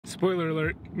Spoiler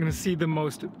alert, you're gonna see the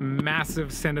most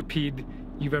massive centipede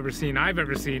you've ever seen, I've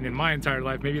ever seen in my entire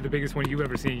life. Maybe the biggest one you've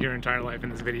ever seen in your entire life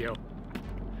in this video.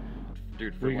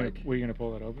 Dude, were you gonna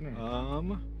pull that open?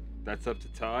 Or? That's up to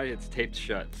Ty. It's taped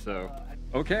shut, so.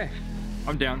 Okay,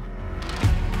 I'm down.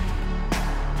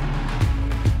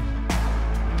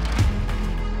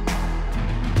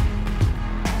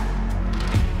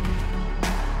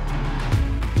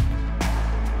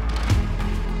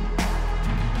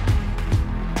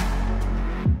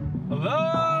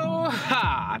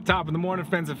 Aloha! Top of the morning,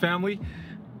 friends and family.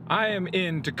 I am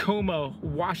in Tacoma,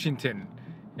 Washington,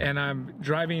 and I'm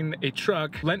driving a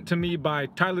truck lent to me by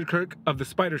Tyler Kirk of the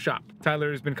SpiderShoppe.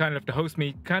 Tyler has been kind enough to host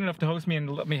me and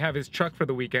let me have his truck for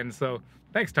the weekend, so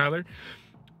thanks, Tyler.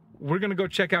 We're gonna go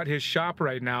check out his shop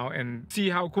right now and see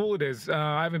how cool it is.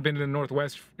 I haven't been to the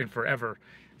Northwest in forever,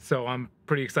 so I'm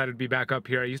pretty excited to be back up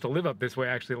here. I used to live up this way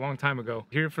actually a long time ago.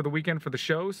 Here for the weekend for the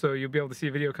show, so you'll be able to see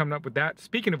a video coming up with that.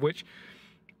 Speaking of which,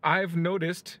 I've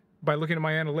noticed by looking at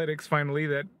my analytics finally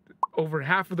that over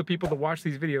half of the people that watch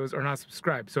these videos are not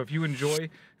subscribed. So if you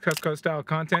enjoy Kusko style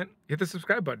content, hit the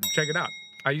subscribe button, check it out.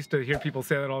 I used to hear people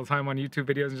say that all the time on YouTube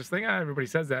videos and just think, everybody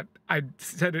says that. I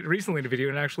said it recently in a video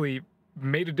and it actually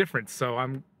made a difference. So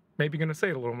I'm maybe gonna say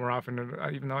it a little more often,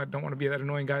 even though I don't wanna be that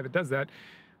annoying guy that does that.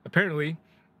 Apparently,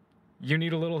 you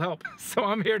need a little help. So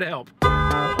I'm here to help.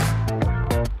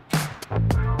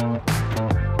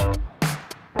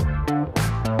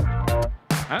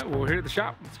 All right, well, we're here at the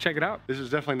shop. Let's check it out. This is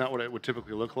definitely not what it would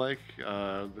typically look like.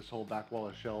 This whole back wall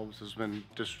of shelves has been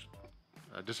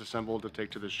disassembled to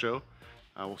take to this show.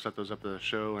 We'll set those up at the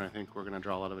show, and I think we're gonna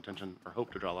draw a lot of attention, or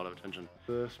hope to draw a lot of attention.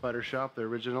 The SpiderShoppe, the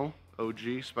original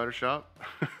OG SpiderShoppe.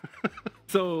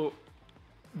 So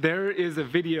there is a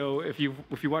video, if you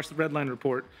watch the Redline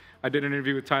Report, I did an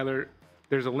interview with Tyler.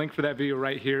 There's a link for that video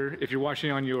right here. If you're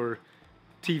watching on your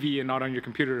TV and not on your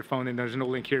computer or phone, then there's no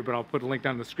link here, but I'll put a link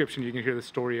down in the description. You can hear the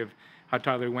story of how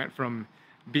Tyler went from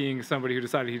being somebody who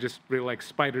decided he just really likes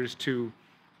spiders to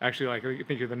actually, like, I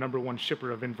think you're the #1 shipper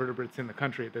of invertebrates in the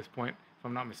country at this point, if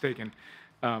I'm not mistaken.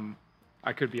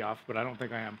 I could be off, but I don't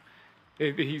think I am.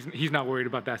 He's not worried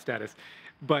about that status.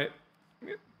 But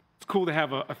it's cool to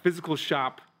have a physical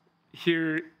shop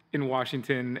here in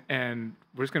Washington, and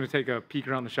we're just gonna take a peek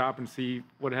around the shop and see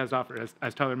what it has to offer.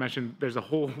 As Tyler mentioned, there's a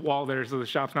whole wall there, so the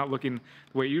shop's not looking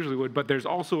the way it usually would, but there's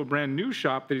also a brand new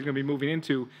shop that he's gonna be moving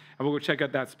into, and we'll go check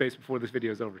out that space before this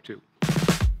video is over too.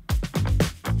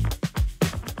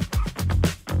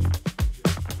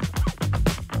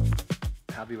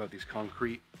 Happy about these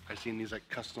concrete, I've seen these like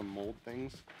custom mold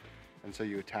things, and so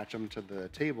you attach them to the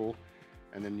table,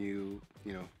 and then you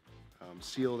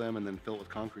seal them and then fill it with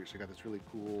concrete. So you got this really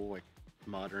cool, like,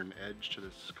 modern edge to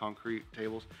this concrete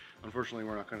tables. Unfortunately,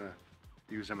 we're not going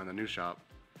to use them in the new shop.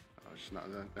 It's just not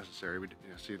necessary. We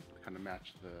see it kind of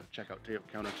match the checkout table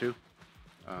counter too.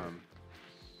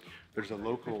 There's a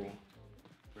local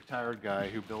retired guy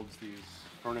who builds these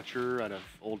furniture out of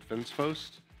old fence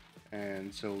posts,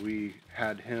 and so we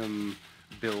had him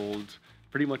build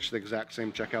pretty much the exact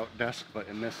same checkout desk, but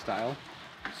in this style.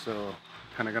 So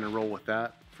kind of going to roll with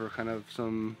that for kind of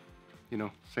some,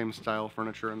 same style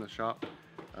furniture in the shop.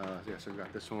 Yeah, so we've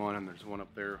got this one, and there's one up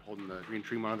there holding the green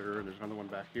tree monitor, and there's another one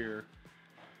back here.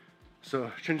 So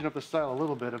changing up the style a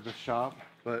little bit of the shop,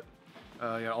 but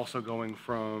yeah, also going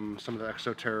from some of the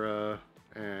Exoterra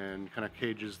and kind of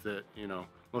cages that,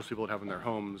 most people would have in their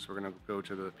homes. We're going to go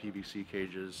to the PVC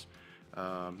cages.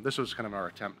 This was kind of our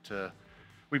attempt to,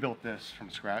 we built this from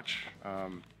scratch.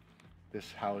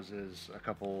 This houses a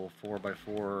couple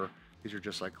 4x4. These are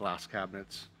just like glass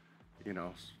cabinets.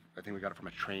 I think we got it from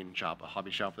a train shop, a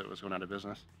hobby shop that was going out of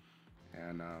business.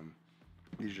 And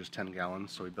these are just 10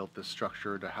 gallons. So we built this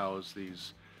structure to house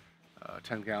these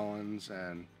 10 gallons.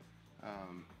 And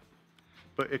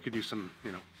but it could use some,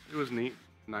 it was neat,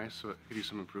 nice. So it could use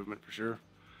some improvement for sure.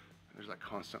 There's like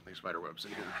constantly spider webs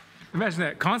in here. Imagine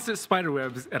that, constant spider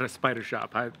webs at a spider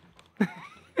shop.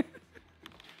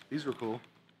 These were cool.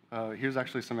 Here's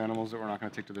actually some animals that we're not going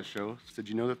to take to the show. Did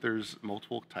you know that there's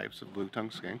multiple types of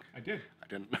blue-tongued skink? I did. I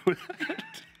didn't know that.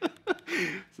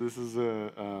 So this is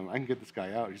I can get this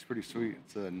guy out. He's pretty sweet.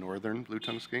 It's a northern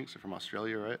blue-tongued skink, so from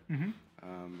Australia, right?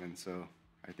 Mm-hmm. And so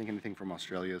I think anything from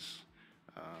Australia is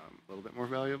a little bit more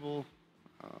valuable,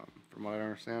 from what I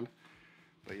understand.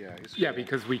 But yeah, he's cool. Yeah,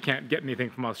 because we can't get anything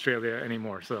from Australia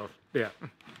anymore. So yeah.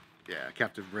 Yeah,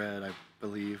 captive bred, I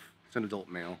believe. It's an adult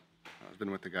male. I've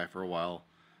been with the guy for a while.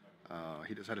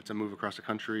 He decided to move across the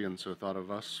country, and so thought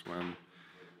of us when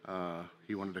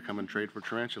he wanted to come and trade for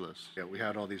tarantulas. Yeah, we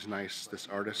had all these this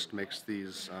artist makes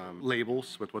these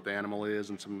labels with what the animal is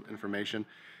and some information.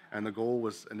 And the goal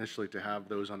was initially to have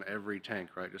those on every tank,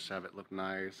 right? Just have it look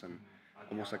nice and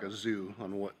almost like a zoo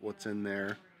on what's in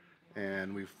there.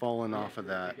 And we've fallen off of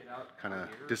that kind of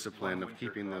discipline of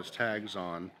keeping those tags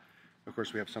on. Of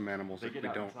course, we have some animals that we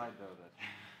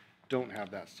don't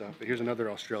have that stuff. But here's another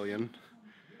Australian.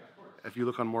 If you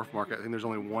look on Morph Market, I think there's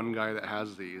only one guy that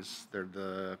has these. They're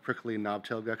the prickly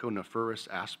knobtail gecko, Nephurus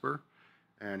asper,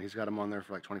 and he's got them on there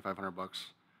for like 2,500 bucks.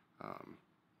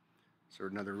 So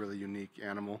another really unique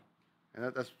animal,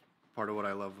 and that's part of what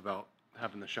I love about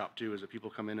having the shop too, is that people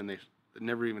come in and they've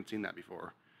never even seen that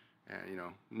before, and you know,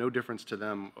 no difference to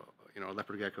them, you know,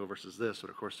 leopard gecko versus this, but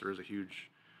of course there is a huge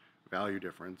value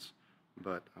difference.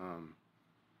 But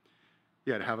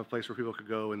yeah, to have a place where people could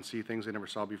go and see things they never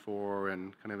saw before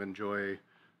and kind of enjoy,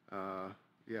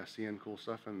 yeah, seeing cool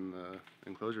stuff in the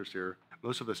enclosures here.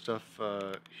 Most of the stuff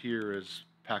here is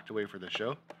packed away for the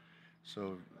show,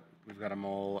 so we've got them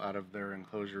all out of their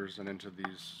enclosures and into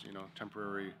these, you know,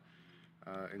 temporary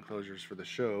enclosures for the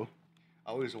show. I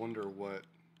always wonder what,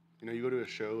 you know, you go to a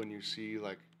show and you see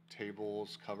like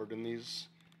tables covered in these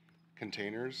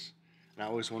containers, and I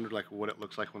always wondered like what it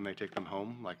looks like when they take them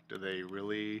home. Like, do they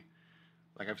really,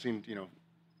 like I've seen, you know,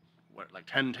 what, like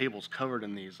 10 tables covered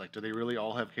in these. Like, do they really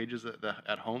all have cages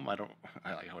at home? I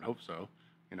would hope so.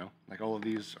 You know, like all of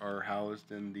these are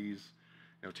housed in these,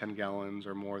 you know, 10 gallons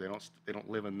or more. They don't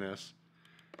live in this.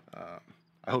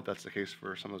 I hope that's the case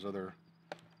for some of those other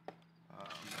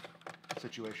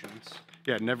situations.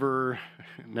 Yeah, never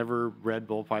bred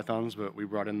bull pythons, but we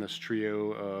brought in this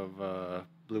trio of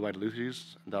blue-eyed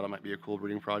Lucy's and thought it might be a cool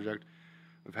breeding project.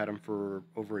 We've had them for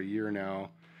over a year now,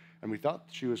 and we thought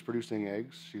she was producing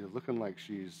eggs. She's looking like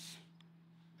she's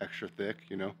extra thick,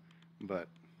 you know, but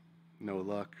no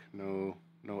luck, no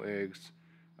eggs,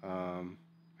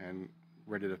 and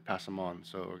ready to pass them on.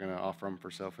 So we're gonna offer them for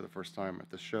sale for the first time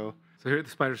at this show. So here at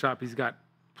the Spider Shop, he's got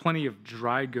plenty of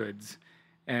dry goods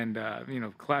and you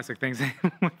know, classic things.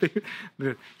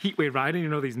 The heat wave ride, I didn't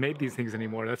even know these made these things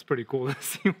anymore. That's pretty cool to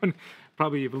see one.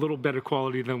 Probably a little better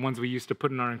quality than ones we used to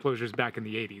put in our enclosures back in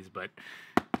the 80s, but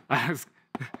that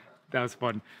was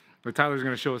fun. But Tyler's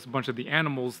going to show us a bunch of the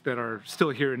animals that are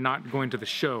still here and not going to the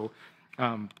show,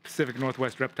 Pacific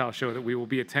Northwest Reptile Show, that we will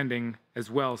be attending as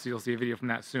well. So you'll see a video from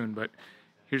that soon. But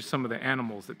here's some of the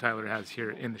animals that Tyler has here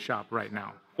in the shop right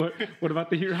now. What about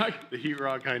the heat rock? The heat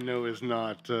rock I know is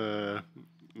not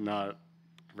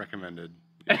recommended.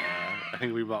 I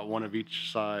think we bought one of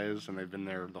each size, and they've been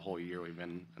there the whole year we've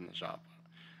been in the shop.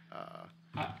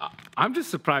 I'm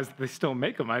just surprised that they still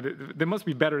make them. They must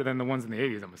be better than the ones in the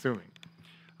 80s, I'm assuming.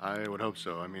 I would hope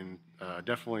so. I mean,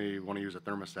 definitely want to use a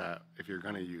thermostat if you're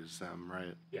going to use them,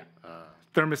 right? Yeah.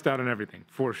 Thermostat and everything,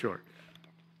 for sure.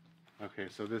 Okay,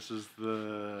 so this is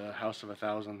the House of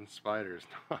 1,000 Spiders.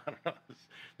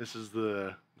 This is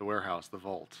the warehouse, the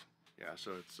vault. Yeah,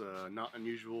 so it's not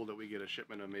unusual that we get a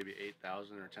shipment of maybe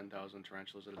 8,000 or 10,000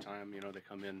 tarantulas at a time. You know, they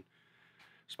come in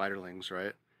spiderlings,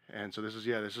 right? And so this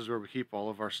is where we keep all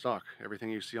of our stock. Everything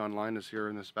you see online is here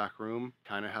in this back room.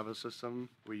 Kind of have a system.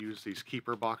 We use these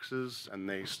keeper boxes, and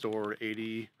they store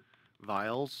 80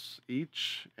 vials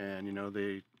each, and you know,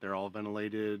 they're all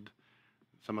ventilated.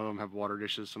 Some of them have water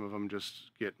dishes, some of them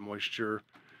just get moisture,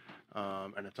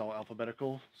 and it's all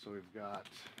alphabetical. So we've got,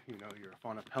 you know, your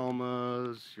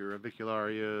Faunopelmas, your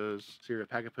Avicularias,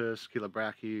 Ceratopagopus,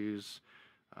 Chilobrachys,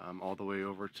 all the way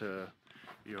over to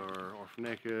your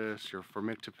Orphanacus, your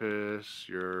Formictopus,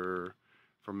 your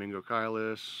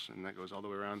Formingocylus, and that goes all the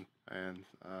way around. And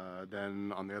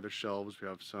then on the other shelves, we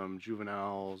have some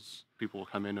juveniles. People will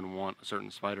come in and want a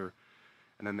certain spider,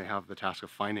 and then they have the task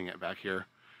of finding it back here,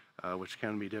 which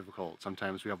can be difficult.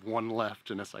 Sometimes we have one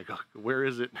left, and it's like, oh, where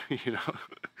is it? You know,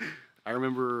 I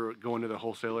remember going to the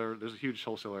wholesaler. There's a huge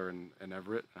wholesaler in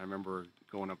Everett. I remember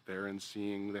going up there and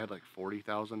seeing they had like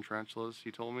 40,000 tarantulas,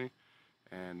 he told me,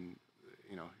 and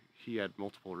you know, he had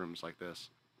multiple rooms like this.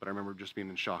 But I remember just being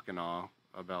in shock and awe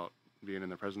about being in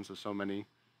the presence of so many,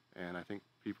 and I think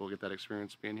people get that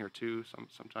experience being here too.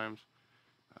 Sometimes.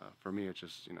 For me, it's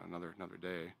just, you know, another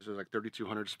day. There's like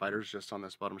 3,200 spiders just on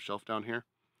this bottom shelf down here,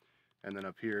 and then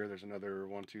up here there's another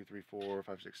 1, 2, 3, 4,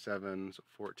 5, 6, 7, so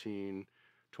 14,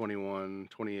 21,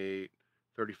 28,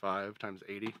 35 times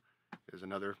 80 is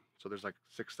another. So there's like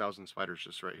 6,000 spiders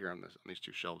just right here on these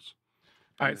two shelves.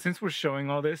 All right, since we're showing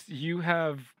all this, you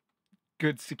have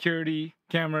good security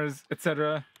cameras,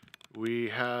 etc. We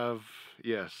have,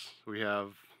 yes, we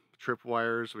have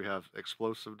tripwires, we have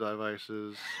explosive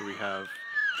devices, we have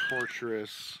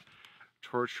torturous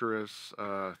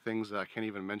things that I can't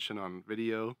even mention on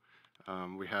video.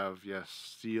 We have, yes,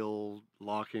 steel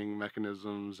locking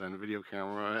mechanisms and video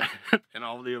camera and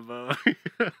all of the above.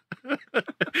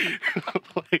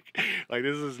 like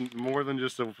this is more than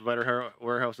just a spider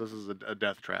warehouse. This is a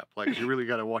death trap. Like, you really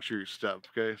got to watch your step.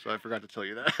 Okay, so I forgot to tell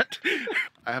you that.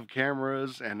 I have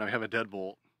cameras and I have a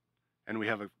deadbolt, and we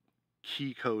have a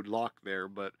key code lock there.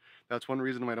 But that's one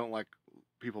reason why I don't like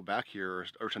people back here,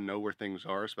 or to know where things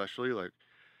are, especially like.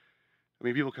 I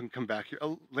mean, people can come back here.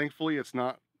 Thankfully, it's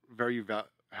not very,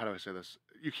 how do I say this?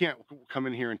 You can't come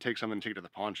in here and take something and take it to the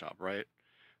pawn shop, right?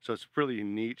 So it's pretty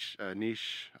niche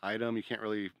item. You can't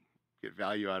really get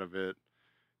value out of it.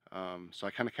 So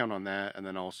I kind of count on that. And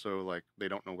then also, like, they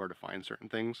don't know where to find certain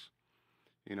things,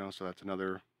 you know, so that's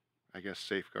another, I guess,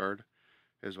 safeguard,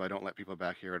 is I don't let people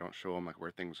back here. I don't show them, like, where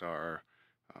things are,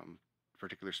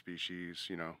 particular species,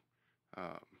 you know.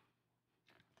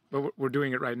 But we're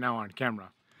doing it right now on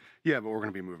camera. Yeah, but we're going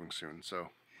to be moving soon, so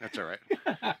that's all right.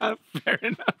 Fair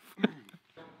enough.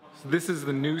 So this is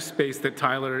the new space that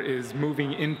Tyler is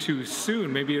moving into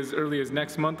soon, maybe as early as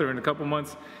next month or in a couple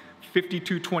months.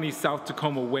 5220 South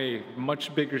Tacoma Way,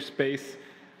 much bigger space.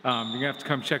 You're going to have to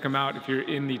come check him out if you're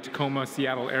in the Tacoma,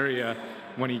 Seattle area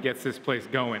when he gets this place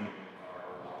going.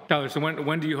 Tyler, so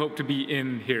when do you hope to be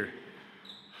in here?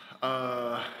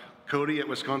 Cody at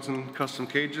Wisconsin Custom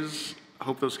Cages. I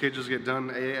hope those cages get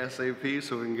done ASAP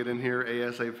so we can get in here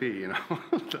ASAP, you know.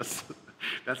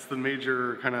 That's the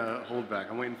major kind of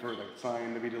holdback. I'm waiting for the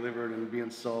sign to be delivered and be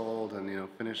installed and, you know,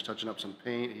 finish touching up some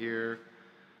paint here.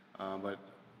 But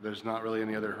there's not really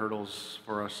any other hurdles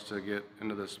for us to get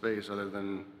into this space other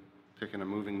than picking a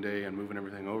moving day and moving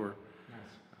everything over.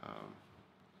 Nice.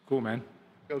 Cool, man.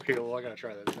 Okay, well, I gotta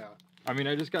try this now. I mean,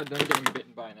 I just got done getting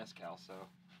bitten by an escal, so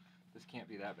this can't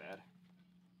be that bad.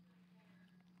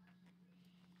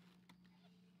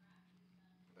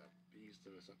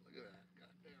 Look at that.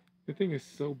 Goddamn. The thing is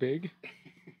so big.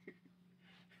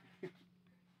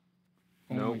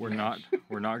 No, we're not.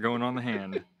 We're not going on the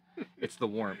hand. It's the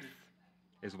warmth,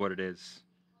 is what it is.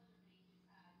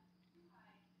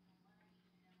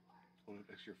 Hold it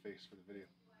next to your face for the video.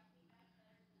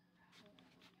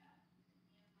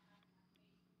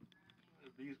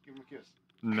 Please give him a kiss.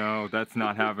 No, that's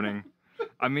not happening.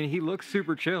 I mean, he looks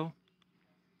super chill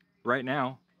right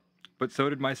now, but so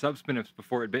did my subspinifs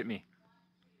before it bit me.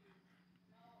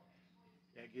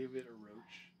 Yeah, I gave it a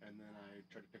roach, and then I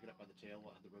tried to pick it up by the tail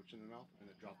while it had the roach in the mouth, and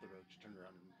it dropped the roach, turned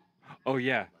around, and oh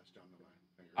yeah, down to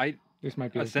my finger. This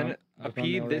might be a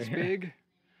pede this big.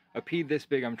 A pede this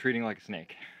big, I'm treating like a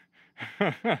snake.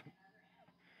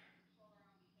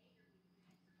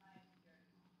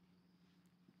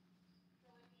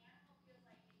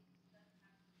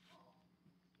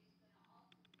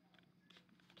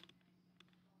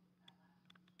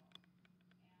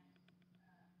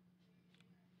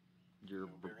 No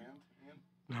bare hand, Ian?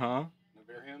 Huh? No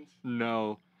bare hands?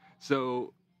 No.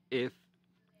 So if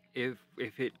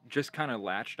it just kind of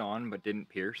latched on but didn't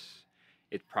pierce,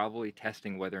 it's probably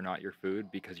testing whether or not you're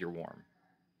food because you're warm.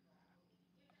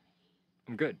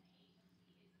 I'm good.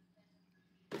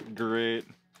 Great.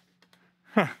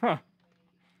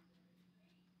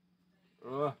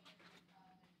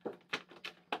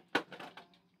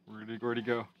 Where'd he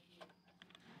go?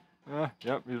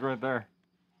 Yep, he's right there.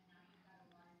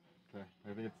 Okay,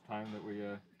 I think it's time that we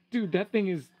Dude, that thing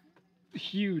is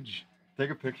huge. take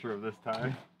a picture of this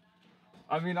time.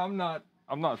 I mean, I'm not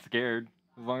scared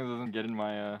as long as it doesn't get in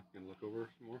my You gonna look over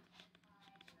some more?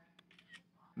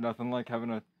 nothing like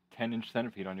having a 10-inch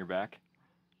centipede on your back.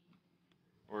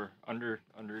 Or on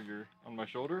my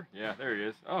shoulder? Yeah, there he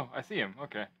is. Oh, I see him.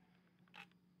 Okay.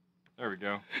 There we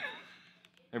go.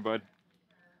 Hey, bud.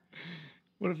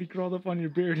 What if he crawled up on your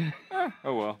beard?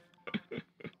 Oh well.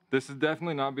 This would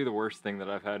definitely not be the worst thing that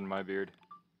I've had in my beard.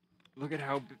 Look at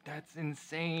how, that's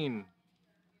insane.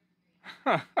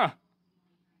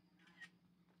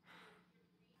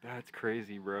 That's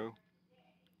crazy, bro.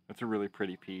 That's a really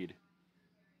pretty pede.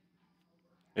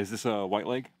 Is this a white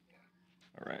leg?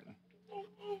 All right.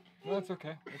 No, that's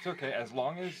okay. It's okay. As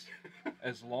long as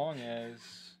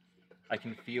I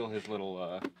can feel his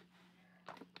little,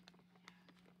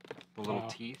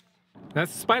 teeth.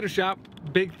 That's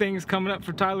SpiderShoppe. Big things coming up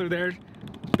for Tyler there.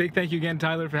 Big thank you again,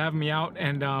 Tyler, for having me out.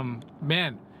 And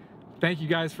man, thank you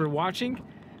guys for watching.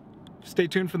 Stay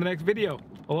tuned for the next video.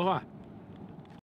 Aloha.